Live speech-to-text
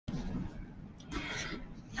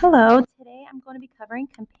Hello, today I'm going to be covering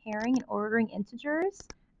comparing and ordering integers.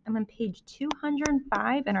 I'm on page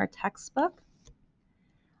 205 in our textbook.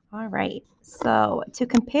 All right, so to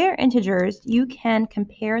compare integers, you can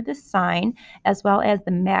compare the sign as well as the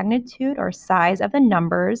magnitude or size of the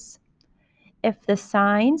numbers. If the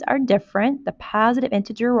signs are different, the positive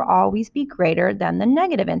integer will always be greater than the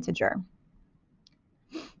negative integer.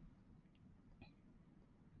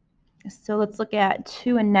 So let's look at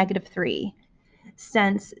 2 and negative 3.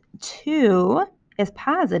 Since 2 is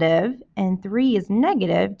positive and 3 is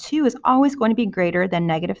negative, 2 is always going to be greater than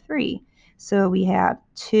negative 3. So we have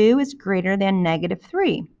 2 is greater than negative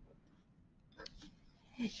 3.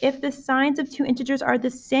 If the signs of two integers are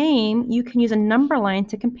the same, you can use a number line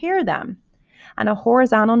to compare them. On a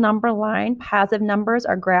horizontal number line, positive numbers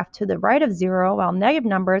are graphed to the right of 0, while negative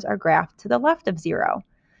numbers are graphed to the left of 0.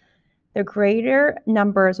 The greater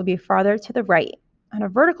numbers will be farther to the right. On a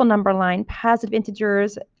vertical number line, positive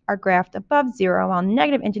integers are graphed above 0, while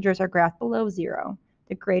negative integers are graphed below 0.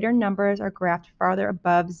 The greater numbers are graphed farther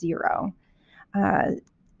above 0.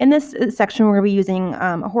 In this section, we're going to be using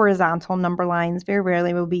horizontal number lines. Very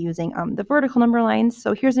rarely we'll be using the vertical number lines.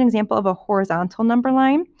 So here's an example of a horizontal number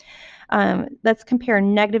line. Let's compare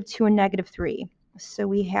negative 2 and negative 3. So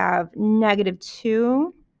we have negative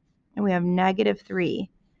 2 and we have negative 3.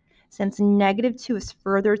 Since negative 2 is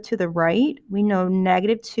further to the right, we know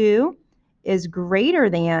negative 2 is greater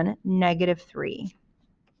than negative 3.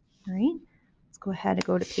 All right, let's go ahead and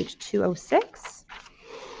go to page 206.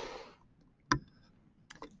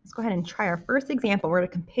 Let's go ahead and try our first example. We're going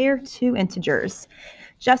to compare two integers.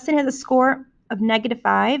 Justin has a score of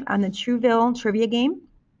 -5 on the Trueville trivia game.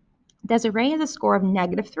 Desiree has a score of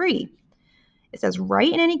 -3. It says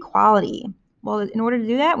write an inequality. Well, in order to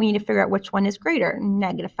do that, we need to figure out which one is greater,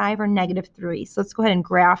 -5 or -3. So let's go ahead and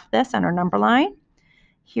graph this on our number line.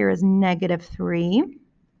 Here is -3,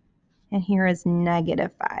 and here is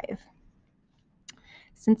 -5.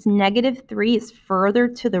 Since -3 is further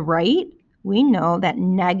to the right, we know that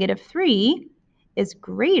 -3 is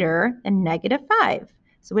greater than -5.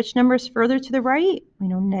 So which number is further to the right? We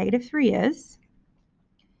know -3 is.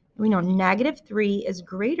 We know -3 is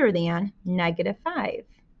greater than -5.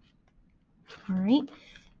 All right.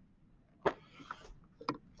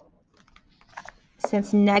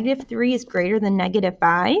 Since -3 is greater than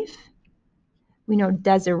 -5, we know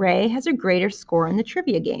Desiree has a greater score in the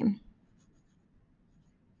trivia game.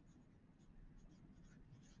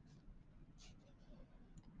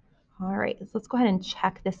 All right, so let's go ahead and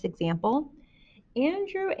check this example.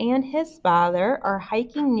 Andrew and his father are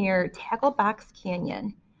hiking near Tacklebox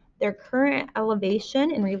Canyon. Their current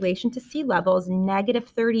elevation in relation to sea level is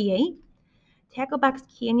 -38. Tacklebox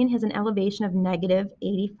Canyon has an elevation of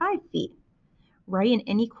 -85 feet. Write an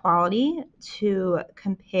inequality to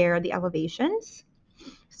compare the elevations.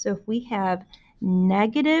 So if we have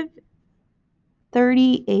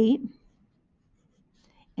 -38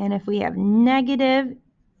 and if we have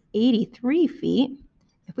 -83 feet,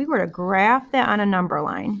 if we were to graph that on a number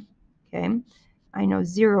line, okay, I know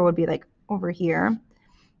 0 would be like over here.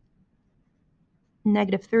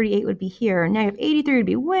 -38 would be here. -83 would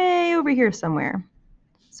be way over here somewhere.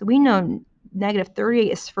 So we know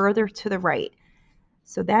 -38 is further to the right.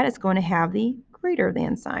 So that is going to have the greater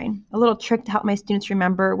than sign. A little trick to help my students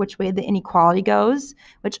remember which way the inequality goes.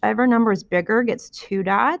 Whichever number is bigger gets 2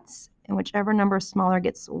 dots, and whichever number is smaller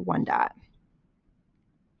gets 1 dot.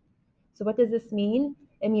 So what does this mean?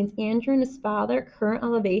 It means Andrew and his father current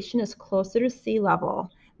elevation is closer to sea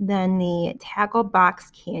level than the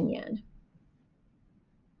Tacklebox Canyon.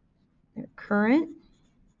 Their current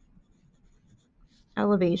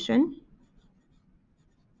elevation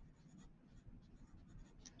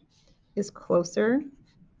is closer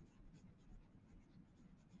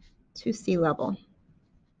to sea level.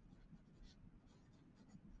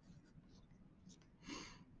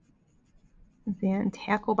 Than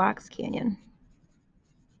Tacklebox Canyon.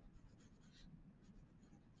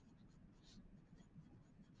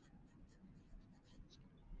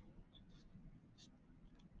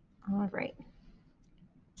 All right.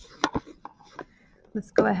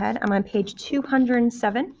 Let's go ahead. I'm on page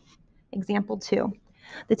 207, example 2.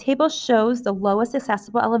 The table shows the lowest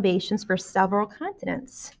accessible elevations for several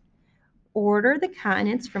continents. Order the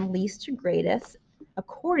continents from least to greatest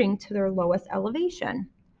according to their lowest elevation.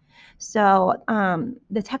 So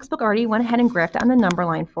the textbook already went ahead and graphed it on the number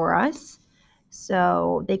line for us.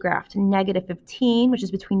 So they graphed -15, which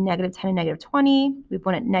is between -10 and -20. We've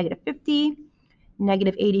one at -50,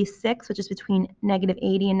 -86, which is between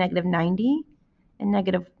 -80 and -90, and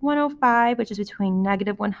 -105, which is between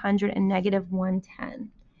 -100 and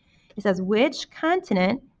 -110. It says which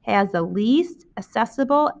continent has the least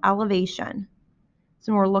accessible elevation.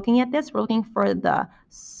 So when we're looking at this, we're looking for the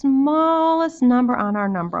smallest number on our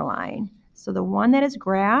number line. So the one that is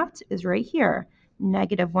graphed is right here,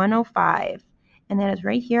 negative 105. And that is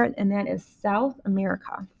right here, and that is South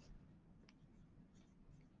America.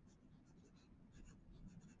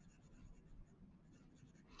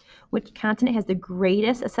 Which continent has the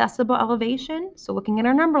greatest accessible elevation? So looking at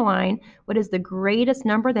our number line, what is the greatest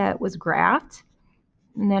number that was graphed?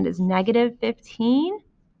 And that is negative 15,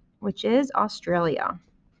 which is Australia.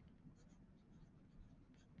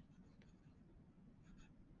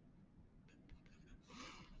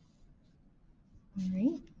 All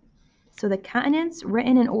right. So the continents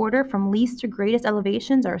written in order from least to greatest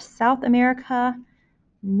elevations are South America,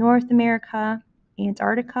 North America,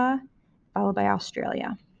 Antarctica, followed by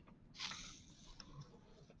Australia.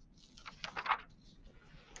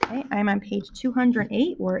 Okay, I'm on page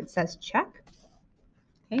 208 where it says check.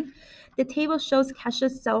 Okay, the table shows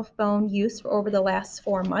Kesha's cell phone use for over the last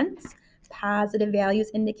 4 months. Positive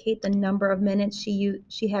values indicate the number of minutes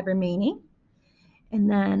she had remaining.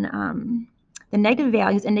 And then the negative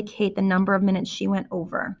values indicate the number of minutes she went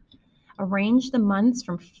over. Arrange the months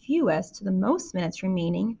from fewest to the most minutes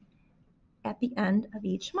remaining at the end of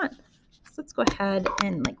each month. So let's go ahead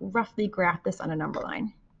and roughly graph this on a number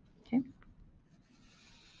line. Okay.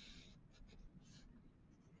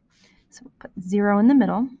 So we'll put 0 in the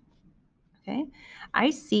middle. Okay.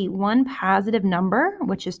 I see one positive number,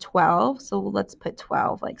 which is 12. So let's put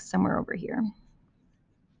 12 somewhere over here.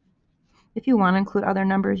 If you want to include other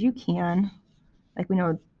numbers, you can. Like we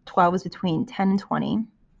know 12 is between 10 and 20.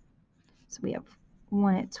 So we have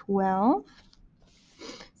 1 at 12.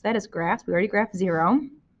 So that is graphed. We already graphed 0.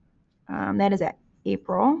 That is at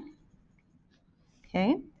April.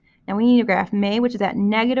 Okay. Now we need to graph May, which is at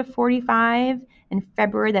negative 45, and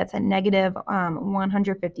February, that's at negative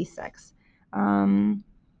 156. You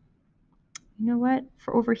know what?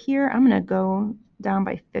 For over here, I'm going to go down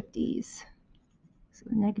by 50s. So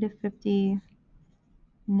negative 50,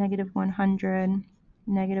 negative 100,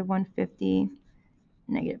 negative 150,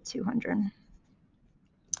 negative 200.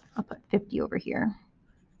 I'll put 50 over here.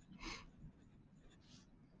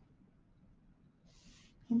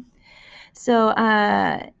 Okay. So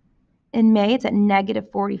in May, it's at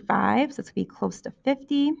negative 45, so it's going to be close to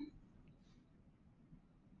 50.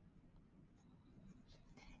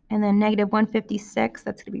 And then negative 156,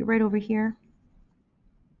 that's going to be right over here.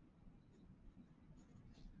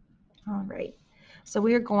 All right. So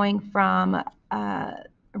we are going from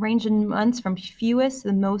arranging months from fewest to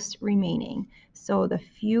the most remaining. So the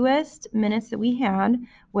fewest minutes that we had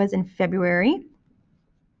was in February.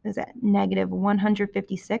 Is at negative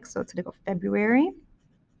 156, so it's going to go February.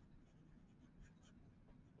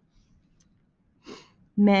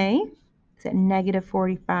 May is at negative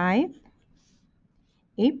 45.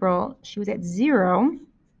 April, she was at 0.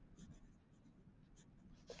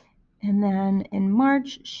 And then in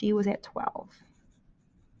March, she was at 12.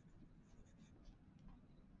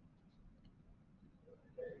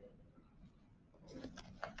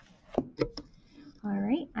 All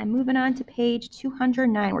right, I'm moving on to page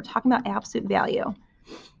 209. We're talking about absolute value.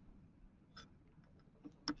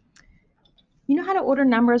 You know how to order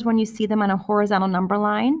numbers when you see them on a horizontal number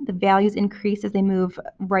line? The values increase as they move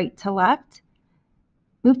right to left,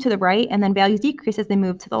 move to the right, and then values decrease as they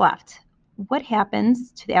move to the left. What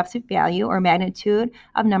happens to the absolute value or magnitude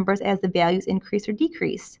of numbers as the values increase or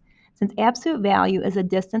decrease? Since absolute value is the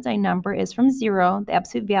distance a number is from 0, the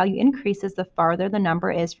absolute value increases the farther the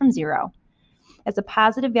number is from 0. As the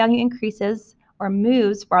positive value increases or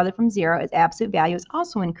moves farther from 0, its absolute value is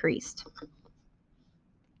also increased.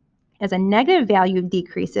 As a negative value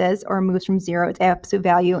decreases or moves from 0, its absolute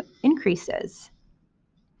value increases.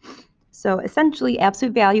 So essentially,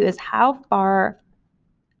 absolute value is how far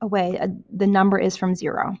away the number is from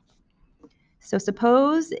 0. So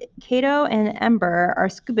suppose Cato and Ember are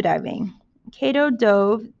scuba diving. Cato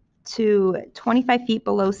dove to 25 feet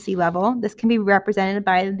below sea level. This can be represented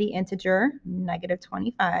by the integer negative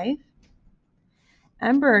 25.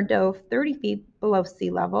 Ember dove 30 feet below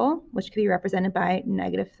sea level, which can be represented by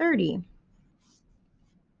negative 30.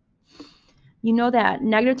 You know that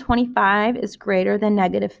negative 25 is greater than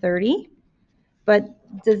negative 30, but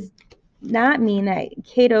does not mean that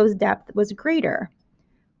Cato's depth was greater.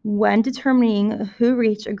 When determining who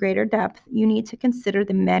reached a greater depth, you need to consider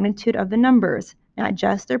the magnitude of the numbers, not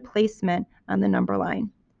just their placement on the number line.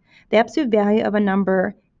 The absolute value of a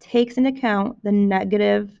number takes into account the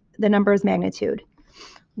number's magnitude.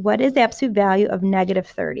 What is the absolute value of negative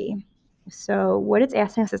 30? So what it's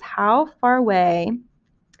asking us is how far away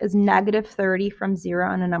is negative 30 from 0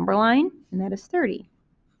 on a number line? And that is 30.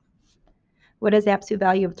 What is the absolute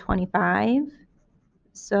value of 25?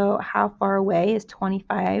 So how far away is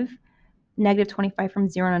 25, negative 25 from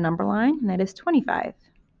 0 on a number line? And that is 25.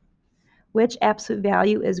 Which absolute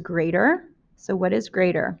value is greater? So what is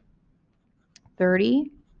greater,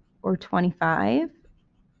 30 or 25?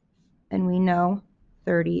 And we know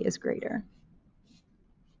 30 is greater.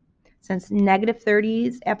 Since negative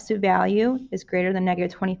 30's absolute value is greater than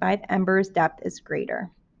negative 25, Ember's depth is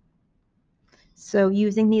greater. So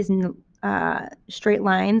using these straight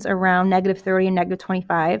lines around negative 30 and negative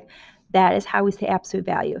 25, that is how we say absolute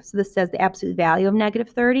value. So this says the absolute value of negative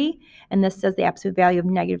 30, and this says the absolute value of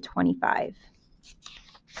negative 25.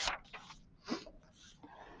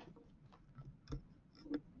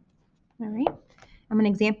 All right. I'm on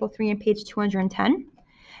example 3 on page 210.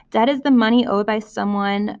 Debt is the money owed by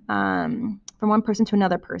someone from one person to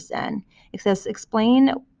another person. It says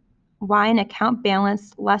explain why an account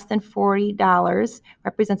balance less than $40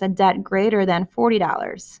 represents a debt greater than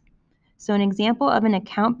 $40. So an example of an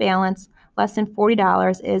account balance less than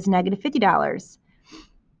 $40 is negative $50.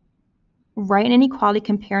 Write an inequality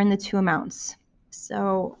comparing the two amounts.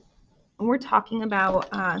 So when we're talking about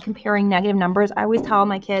comparing negative numbers, I always tell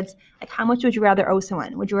my kids, like, how much would you rather owe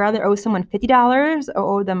someone? Would you rather owe someone $50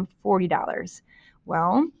 or owe them $40?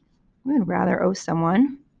 Well, we would rather owe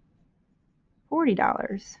someone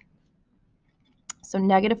 $40. So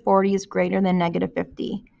negative 40 is greater than negative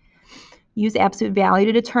 50. Use absolute value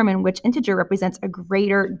to determine which integer represents a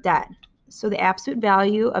greater debt. So the absolute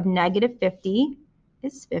value of negative 50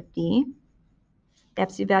 is 50. The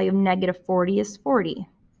absolute value of negative 40 is 40.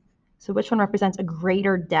 So which one represents a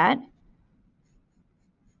greater debt?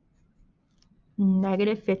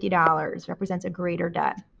 Negative $50 represents a greater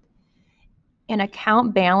debt. An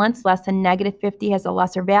account balance less than negative 50 has a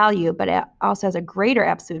lesser value, but it also has a greater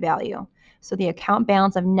absolute value. So the account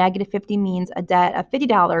balance of negative 50 means a debt of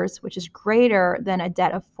 $50, which is greater than a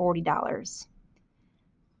debt of $40.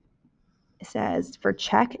 It says, for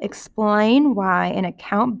check, explain why an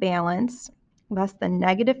account balance less than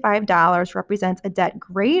negative $5 represents a debt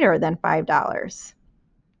greater than $5.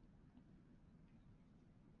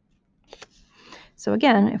 So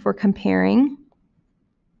again, if we're comparing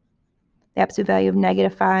the absolute value of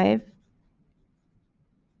negative 5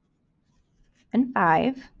 and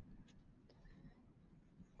 5,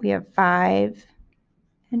 we have 5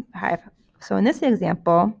 and 5. So in this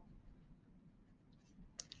example,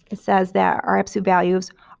 it says that our absolute values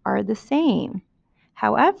are the same.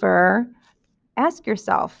 However, ask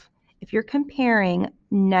yourself, if you're comparing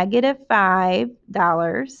negative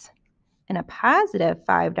 $5 and a positive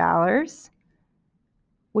 $5,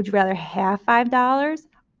 would you rather have $5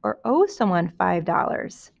 or owe someone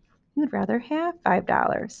 $5? You would rather have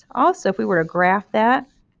 $5. Also, if we were to graph that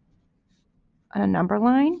on a number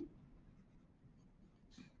line,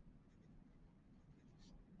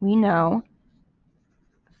 we know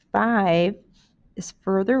 5 is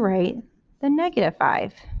further right than negative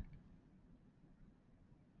 5.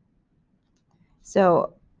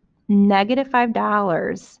 So negative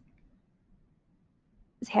 $5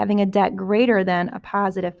 is having a debt greater than a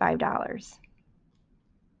positive $5.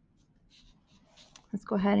 Let's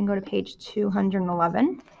go ahead and go to page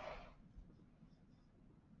 211.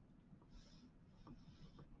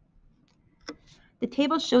 The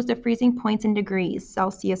table shows the freezing points in degrees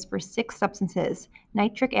Celsius for 6 substances.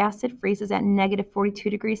 Nitric acid freezes at negative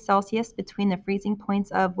 42 degrees Celsius, between the freezing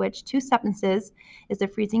points of which 2 substances is the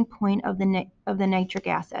freezing point of the nitric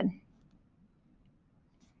acid.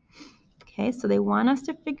 Okay, so they want us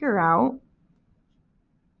to figure out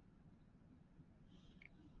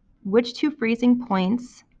which 2 freezing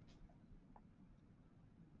points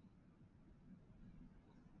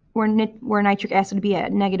where nitric acid would be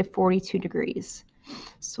at negative 42 degrees.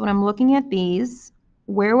 So when I'm looking at these,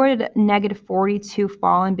 where would negative 42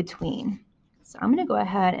 fall in between? So I'm going to go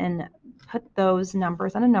ahead and put those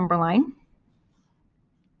numbers on a number line.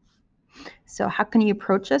 So how can you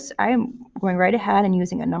approach this? I'm going right ahead and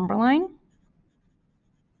using a number line.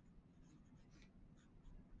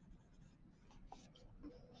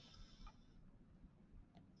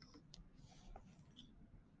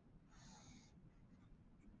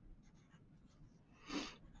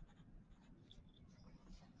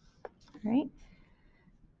 All right.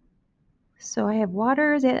 So I have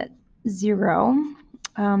water is at 0.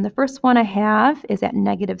 The first one I have is at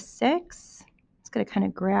negative 6. It's going to kind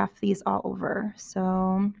of graph these all over.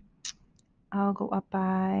 So I'll go up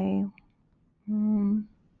by, I'm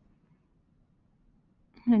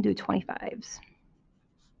going to do 25s.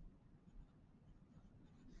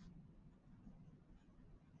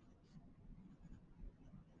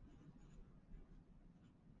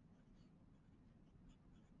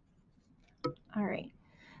 All right.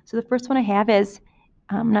 So the first one I have is,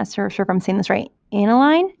 I'm not sure if I'm saying this right,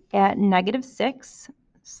 aniline at -6.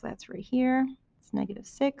 So that's right here. It's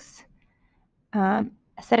 -6.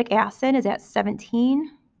 Acetic acid is at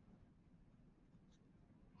 17.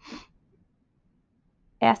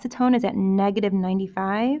 Acetone is at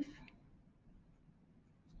 -95.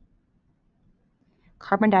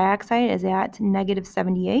 Carbon dioxide is at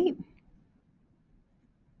 -78.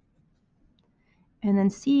 And then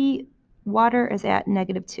C, water is at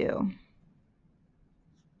 -2.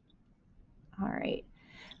 All right.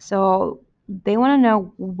 So they want to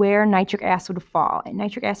know where nitric acid would fall. And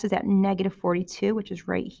nitric acid is at -42, which is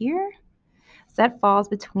right here. So that falls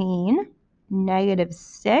between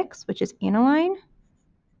 -6, which is aniline,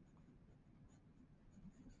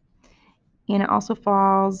 and it also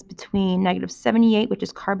falls between -78, which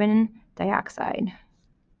is carbon dioxide.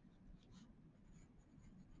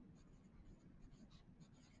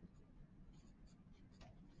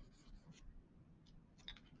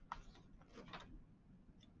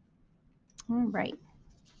 All right.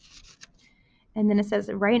 And then it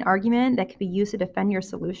says write an argument that can be used to defend your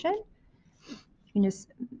solution. You can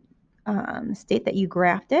just state that you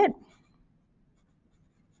graphed it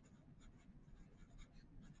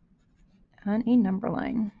on a number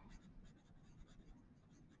line.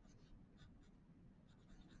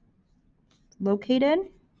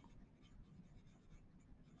 Located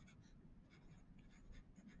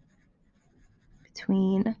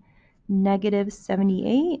between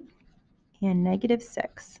 -78 and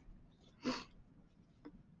 -6.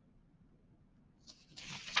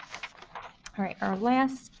 All right, our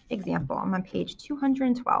last example, I'm on page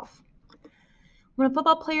 212. When a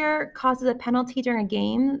football player causes a penalty during a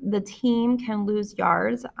game, the team can lose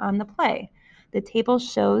yards on the play. The table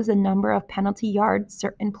shows the number of penalty yards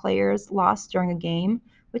certain players lost during a game.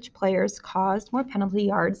 Which players caused more penalty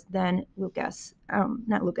yards than Lewis?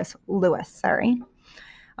 Sorry.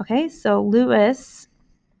 Okay, so Lewis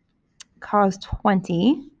caused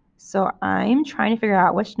 20. So I'm trying to figure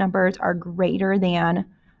out which numbers are greater than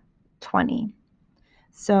 20.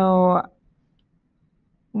 So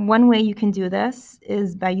one way you can do this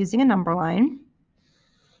is by using a number line.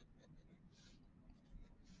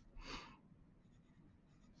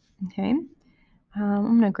 Okay, I'm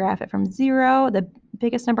going to graph it from 0. The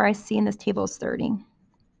biggest number I see in this table is 30.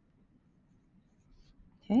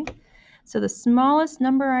 Okay, so the smallest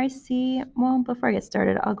number I see, well, before I get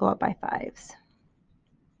started, I'll go up by 5s.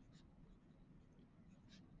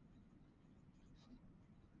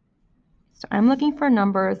 So I'm looking for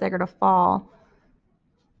numbers that are going to fall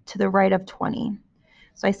to the right of 20.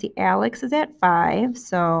 So I see Alex is at 5,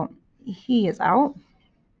 so he is out.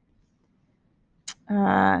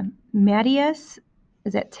 Mattias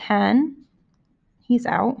is at 10. He's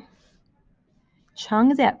out.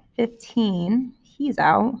 Chung is at 15. He's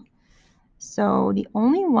out. So the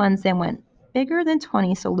only ones that went bigger than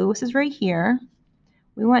 20, so Lewis is right here.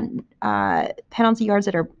 We want penalty yards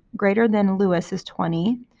that are greater than Lewis is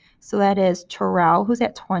 20. So that is Terrell, who's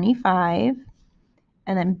at 25,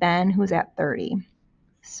 and then Ben, who's at 30.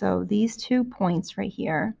 So these 2 points right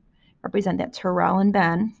here represent that Terrell and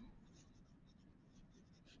Ben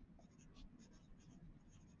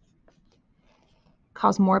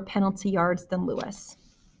cause more penalty yards than Lewis.